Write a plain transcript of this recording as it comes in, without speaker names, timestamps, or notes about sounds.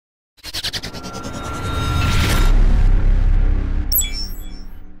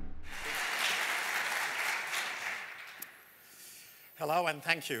Hello and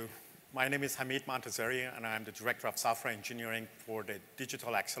thank you. My name is Hamid Montazeri and I'm the Director of Software Engineering for the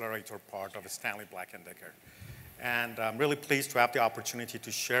Digital Accelerator part of Stanley Black & Decker. And I'm really pleased to have the opportunity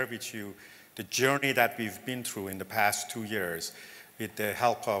to share with you the journey that we've been through in the past 2 years with the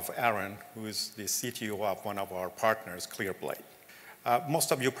help of Aaron, who is the CTO of one of our partners, ClearBlade.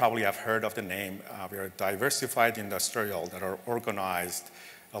 Most of you probably have heard of the name. We are a diversified industrial that are organized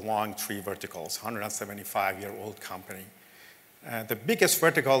along 3 verticals, 175-year-old company. The biggest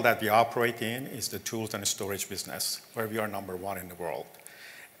vertical that we operate in is the tools and storage business, where we are #1 in the world.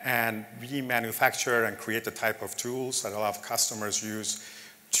 And we manufacture and create the type of tools that a lot of customers use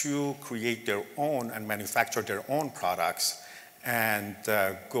to create their own and manufacture their own products and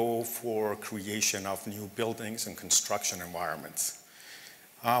go for creation of new buildings and construction environments.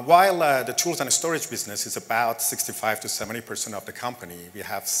 While the tools and storage business is about 65 to 70% of the company, we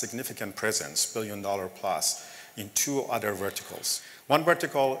have significant presence, $1 billion plus, in 2 other verticals. One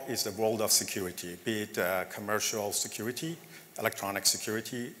vertical is the world of security, be it commercial security, electronic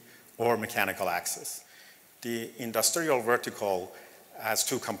security, or mechanical access. The industrial vertical has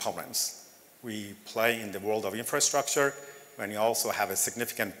 2 components. We play in the world of infrastructure, and we also have a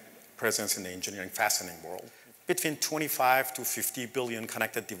significant presence in the engineering fastening world. Between 25 to 50 billion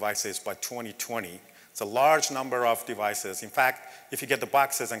connected devices by 2020. It's a large number of devices. In fact, if you get the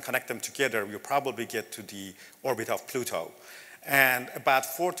boxes and connect them together, you'll probably get to the orbit of Pluto. And about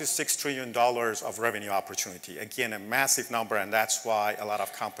 $4 to $6 trillion of revenue opportunity. Again, a massive number, and that's why a lot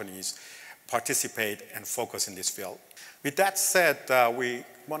of companies participate and focus in this field. With that said, we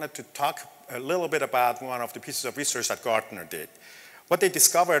wanted to talk a little bit about one of the pieces of research that Gartner did. What they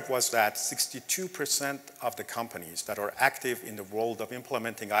discovered was that 62% of the companies that are active in the world of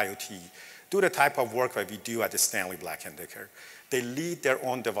implementing IoT do the type of work that we do at the Stanley Black & Decker. They lead their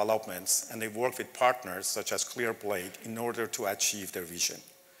own developments and they work with partners such as ClearBlade in order to achieve their vision.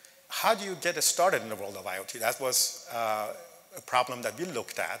 How do you get started in the world of IoT? That was a problem that we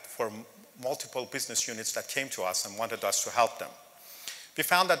looked at for multiple business units that came to us and wanted us to help them. We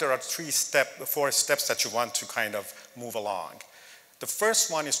found that there are 4 steps that you want to kind of move along. The first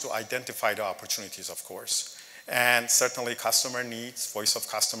one is to identify the opportunities, of course. And certainly customer needs, voice of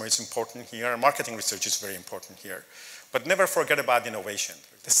customer is important here, and marketing research is very important here. But never forget about innovation.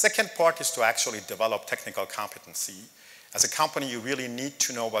 The second part is to actually develop technical competency. As a company, you really need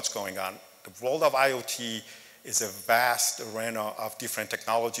to know what's going on. The world of IoT is a vast arena of different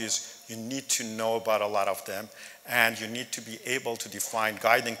technologies. You need to know about a lot of them, and you need to be able to define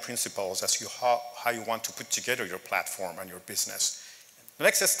guiding principles as to how you want to put together your platform and your business. The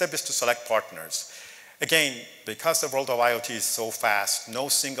next step is to select partners. Again, because the world of IoT is so fast, no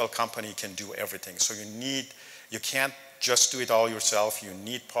single company can do everything. So you can't just do it all yourself. You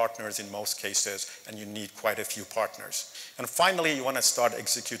need partners in most cases, and you need quite a few partners. And finally, you want to start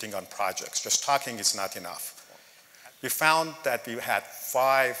executing on projects. Just talking is not enough. We found that we had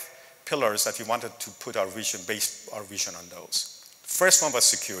 5 pillars that we wanted to put base our vision on those. The first one was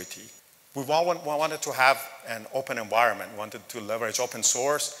security. We wanted to have an open environment, wanted to leverage open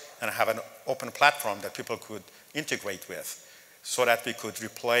source and have an open platform that people could integrate with so that we could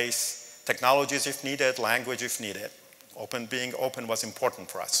replace technologies if needed, language if needed. Being open was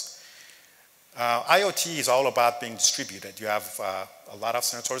important for us. IoT is all about being distributed. You have a lot of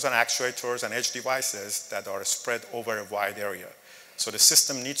sensors and actuators and edge devices that are spread over a wide area. So the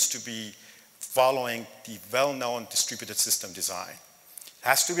system needs to be following the well-known distributed system design. It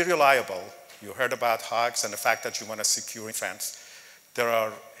has to be reliable. You heard about HUGs and the fact that you want a secure fence. There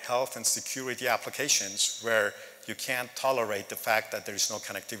are health and security applications where you can't tolerate the fact that there is no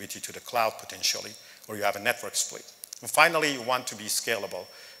connectivity to the cloud potentially, or you have a network split. And finally, you want to be scalable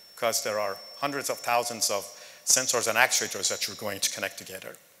because there are hundreds of thousands of sensors and actuators that you're going to connect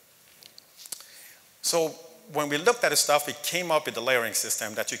together. So when we looked at the stuff, we came up with a layering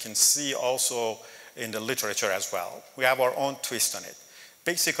system that you can see also in the literature as well. We have our own twist on it.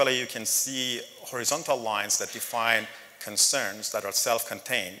 Basically, you can see horizontal lines that define concerns that are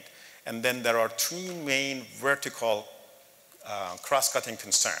self-contained. And then there are 3 main vertical cross-cutting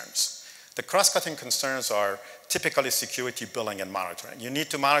concerns. The cross-cutting concerns are typically security, billing, and monitoring. You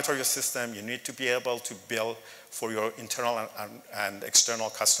need to monitor your system. You need to be able to bill for your internal and external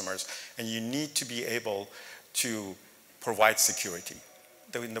customers. And you need to be able to provide security.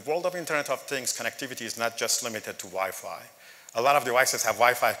 In the world of Internet of Things, connectivity is not just limited to Wi-Fi. A lot of devices have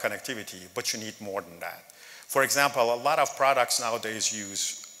Wi-Fi connectivity, but you need more than that. For example, a lot of products nowadays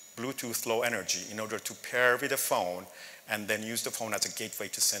use Bluetooth Low Energy in order to pair with a phone and then use the phone as a gateway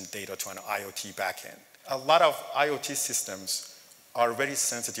to send data to an IoT backend. A lot of IoT systems are very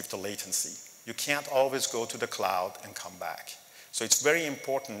sensitive to latency. You can't always go to the cloud and come back. So it's very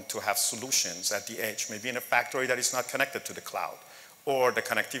important to have solutions at the edge, maybe in a factory that is not connected to the cloud, or the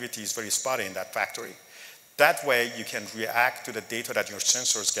connectivity is very spotty in that factory. That way, you can react to the data that your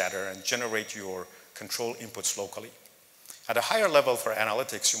sensors gather and generate your control inputs locally. At a higher level for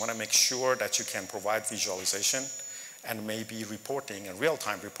analytics, you want to make sure that you can provide visualization and maybe reporting and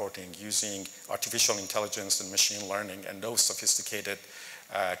real-time reporting using artificial intelligence and machine learning and those sophisticated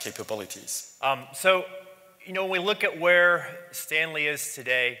capabilities. So, you know, when we look at where Stanley is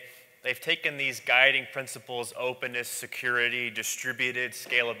today, they've taken these guiding principles, openness, security, distributed,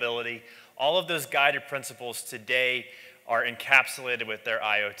 scalability. All of those guided principles today are encapsulated with their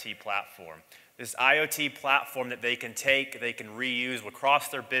IoT platform. This IoT platform that they can take, they can reuse across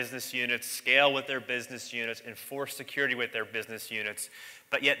their business units, scale with their business units, enforce security with their business units,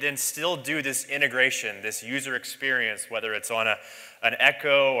 but yet then still do this integration, this user experience, whether it's on an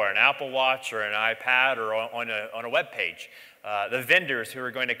Echo or an Apple Watch or an iPad or on a web page. The vendors who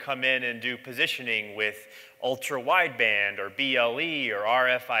are going to come in and do positioning with ultra-wideband or BLE or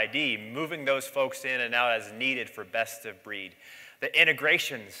RFID, moving those folks in and out as needed for best of breed. The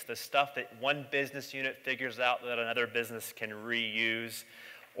integrations, the stuff that one business unit figures out that another business can reuse,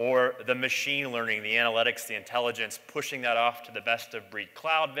 or the machine learning, the analytics, the intelligence, pushing that off to the best of breed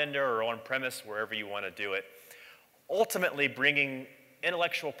cloud vendor or on-premise, wherever you want to do it. Ultimately bringing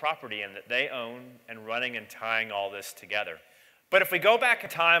intellectual property in that they own and running and tying all this together. But if we go back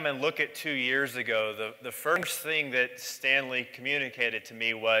in time and look at 2 years ago, the first thing that Stanley communicated to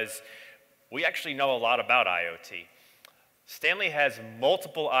me was, we actually know a lot about IoT. Stanley has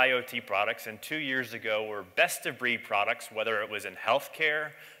multiple IoT products, and 2 years ago were best-of-breed products, whether it was in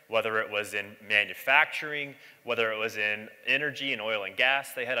healthcare, whether it was in manufacturing, whether it was in energy and oil and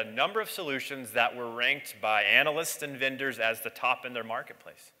gas. They had a number of solutions that were ranked by analysts and vendors as the top in their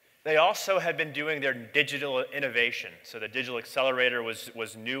marketplace. They also had been doing their digital innovation. So the digital accelerator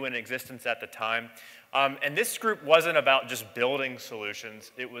was new in existence at the time. And this group wasn't about just building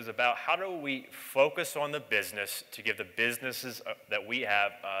solutions. It was about how do we focus on the business to give the businesses that we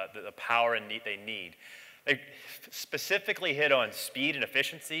have the power and need they need. They specifically hit on speed and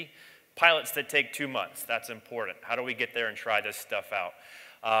efficiency. Pilots that take 2 months, that's important. How do we get there and try this stuff out?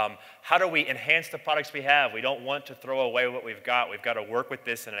 How do we enhance the products we have? We don't want to throw away what we've got. We've got to work with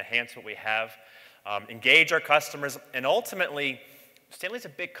this and enhance what we have. Engage our customers, and ultimately, Stanley's a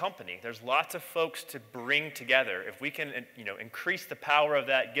big company. There's lots of folks to bring together. If we can, increase the power of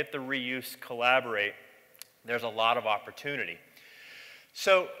that, get the reuse, collaborate, there's a lot of opportunity.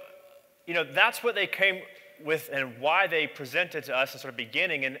 So, that's what they came with and why they presented to us in sort of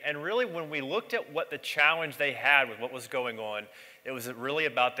beginning. And really, when we looked at what the challenge they had with what was going on, it was really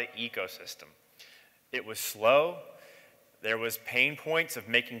about the ecosystem. It was slow. There was pain points of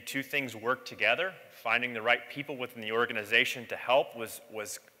making two things work together. Finding the right people within the organization to help was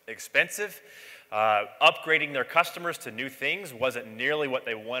expensive. Upgrading their customers to new things wasn't nearly what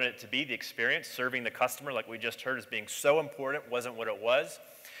they wanted it to be. The experience, serving the customer, like we just heard, as being so important, wasn't what it was.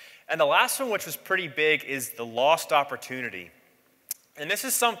 And the last one, which was pretty big, is the lost opportunity. And this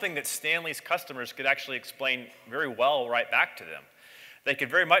is something that Stanley's customers could actually explain very well right back to them. They could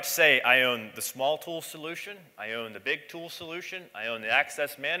very much say, I own the small tool solution, I own the big tool solution, I own the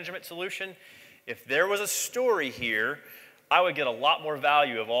access management solution. If there was a story here, I would get a lot more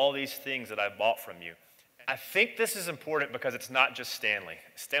value of all these things that I bought from you. I think this is important because it's not just Stanley.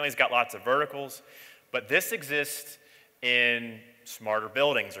 Stanley's got lots of verticals, but this exists in smarter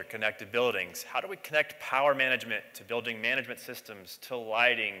buildings or connected buildings. How do we connect power management to building management systems, to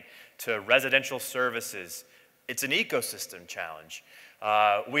lighting, to residential services? It's an ecosystem challenge.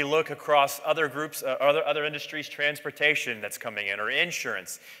 We look across other groups, other industries, transportation that's coming in, or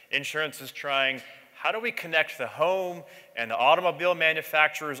insurance. Insurance is trying, how do we connect the home and the automobile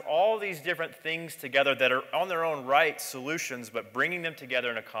manufacturers, all these different things together that are on their own right solutions, but bringing them together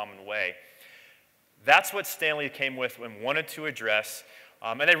in a common way. That's what Stanley came with and wanted to address.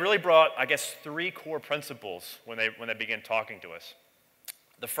 And they really brought, I guess, 3 core principles when they began talking to us.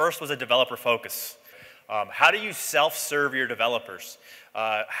 The first was a developer focus. How do you self-serve your developers?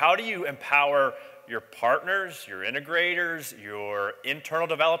 How do you empower your partners, your integrators, your internal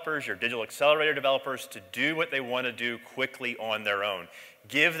developers, your digital accelerator developers to do what they want to do quickly on their own?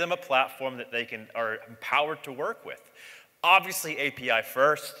 Give them a platform that they are empowered to work with. Obviously, API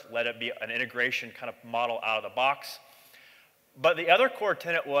first, let it be an integration kind of model out of the box. But the other core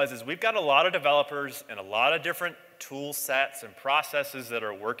tenet is we've got a lot of developers and a lot of different tool sets and processes that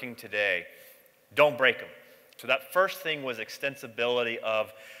are working today. Don't break them. So that first thing was extensibility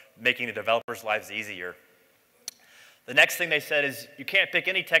of making the developers' lives easier. The next thing they said is you can't pick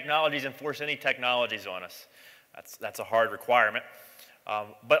any technologies and force any technologies on us. That's a hard requirement.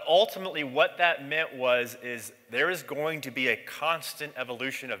 But ultimately what that meant is there is going to be a constant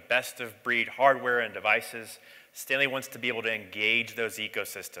evolution of best-of-breed hardware and devices. Stanley wants to be able to engage those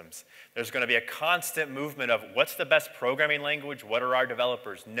ecosystems. There's going to be a constant movement of what's the best programming language, what do our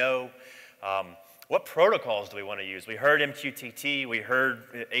developers know, what protocols do we want to use? We heard MQTT, we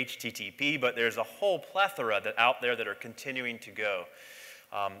heard HTTP, but there's a whole plethora out there that are continuing to go.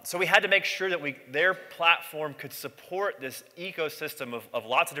 So we had to make sure that their platform could support this ecosystem of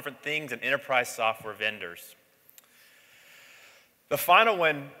lots of different things and enterprise software vendors. The final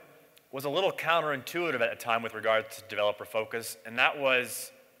one was a little counterintuitive at the time with regard to developer focus, and that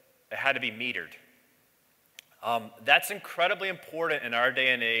was it had to be metered. That's incredibly important in our day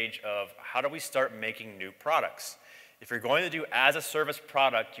and age of how do we start making new products. If you're going to do as a service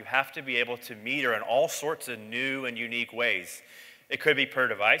product, you have to be able to meter in all sorts of new and unique ways. It could be per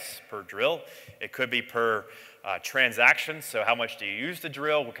device, per drill. It could be per transaction, so how much do you use the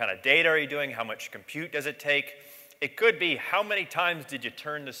drill? What kind of data are you doing? How much compute does it take? It could be how many times did you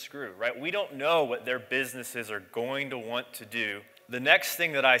turn the screw, right? We don't know what their businesses are going to want to do. The next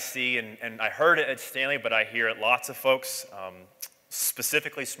thing that I see, and I heard it at Stanley, but I hear it lots of folks,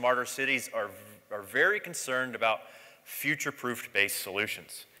 specifically smarter cities, are very concerned about future-proof-based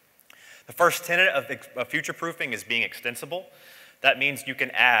solutions. The first tenet of future-proofing is being extensible. That means you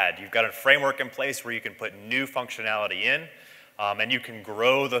can add. You've got a framework in place where you can put new functionality in, and you can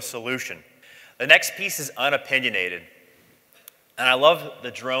grow the solution. The next piece is unopinionated. And I love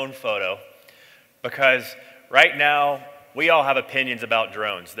the drone photo because right now, we all have opinions about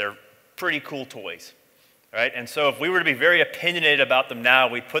drones. They're pretty cool toys, right? And so if we were to be very opinionated about them now,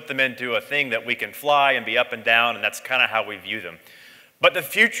 we put them into a thing that we can fly and be up and down, and that's kind of how we view them. But the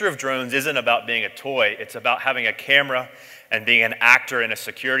future of drones isn't about being a toy. It's about having a camera and being an actor in a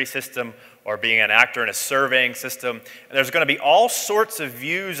security system or being an actor in a surveying system. And there's going to be all sorts of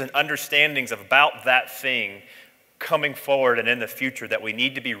views and understandings about that thing coming forward and in the future that we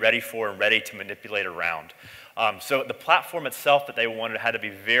need to be ready for and ready to manipulate around. So the platform itself that they wanted had to be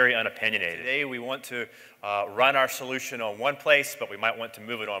very unopinionated. Today we want to run our solution on one place, but we might want to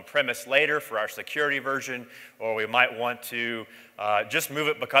move it on premise later for our security version, or we might want to just move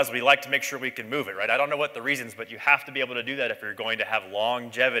it because we like to make sure we can move it, right? I don't know what the reasons, but you have to be able to do that if you're going to have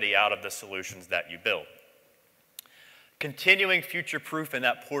longevity out of the solutions that you build. Continuing future-proof and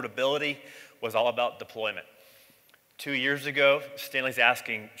that portability was all about deployment. 2 years ago, Stanley's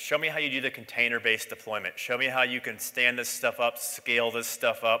asking, show me how you do the container-based deployment. Show me how you can stand this stuff up, scale this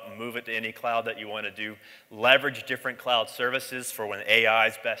stuff up, move it to any cloud that you want to do, leverage different cloud services for when AI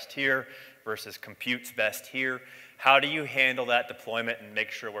is best here versus compute's best here. How do you handle that deployment and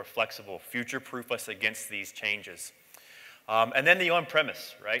make sure we're flexible, future-proof us against these changes? And then the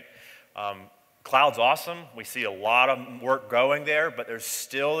on-premise, right? Cloud's awesome. We see a lot of work going there, but there's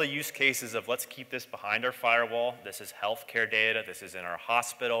still the use cases of let's keep this behind our firewall. This is healthcare data. This is in our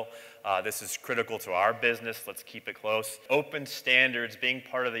hospital. This is critical to our business. Let's keep it close. Open standards, being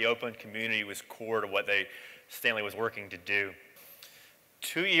part of the open community was core to what Stanley was working to do.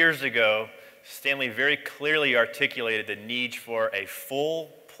 2 years ago, Stanley very clearly articulated the need for a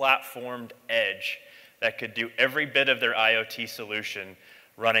full platformed edge that could do every bit of their IoT solution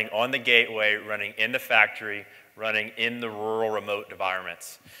running on the gateway, running in the factory, running in the rural remote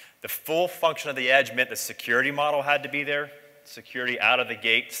environments. The full function of the edge meant the security model had to be there. Security out of the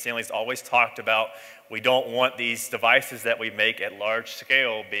gate. Stanley's always talked about we don't want these devices that we make at large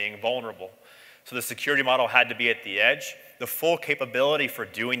scale being vulnerable. So the security model had to be at the edge. The full capability for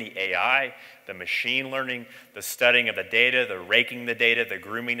doing the AI, the machine learning, the studying of the data, the raking the data, the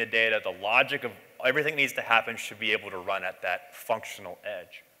grooming the data, the logic of everything that needs to happen should be able to run at that functional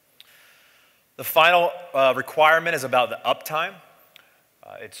edge. The final requirement is about the uptime.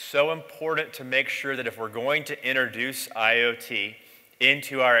 It's so important to make sure that if we're going to introduce IoT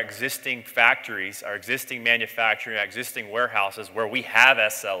into our existing factories, our existing manufacturing, our existing warehouses where we have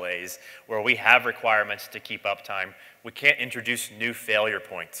SLAs, where we have requirements to keep uptime, we can't introduce new failure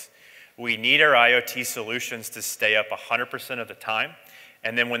points. We need our IoT solutions to stay up 100% of the time.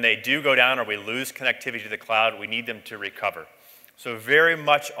 And then when they do go down or we lose connectivity to the cloud, we need them to recover. So very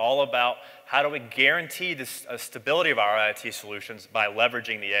much all about how do we guarantee the stability of our IoT solutions by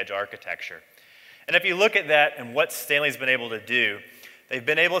leveraging the edge architecture. And if you look at that and what Stanley's been able to do, they've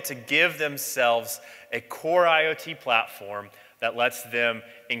been able to give themselves a core IoT platform that lets them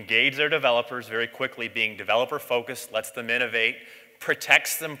engage their developers very quickly, being developer-focused, lets them innovate,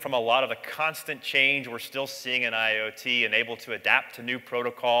 protects them from a lot of the constant change we're still seeing in IoT, and able to adapt to new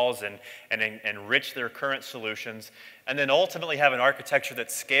protocols and enrich their current solutions, and then ultimately have an architecture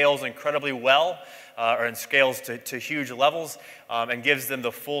that scales incredibly well, and scales to huge levels, and gives them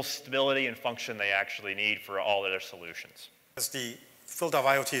the full stability and function they actually need for all of their solutions. As the field of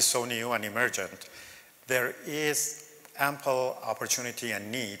IoT is so new and emergent, there is ample opportunity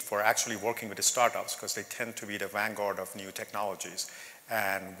and need for actually working with the startups, because they tend to be the vanguard of new technologies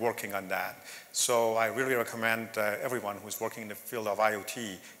and working on that. So I really recommend everyone who's working in the field of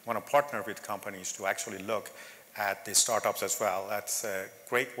IoT want to partner with companies to actually look at the startups as well. That's a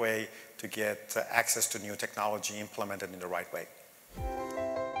great way to get access to new technology implemented in the right way.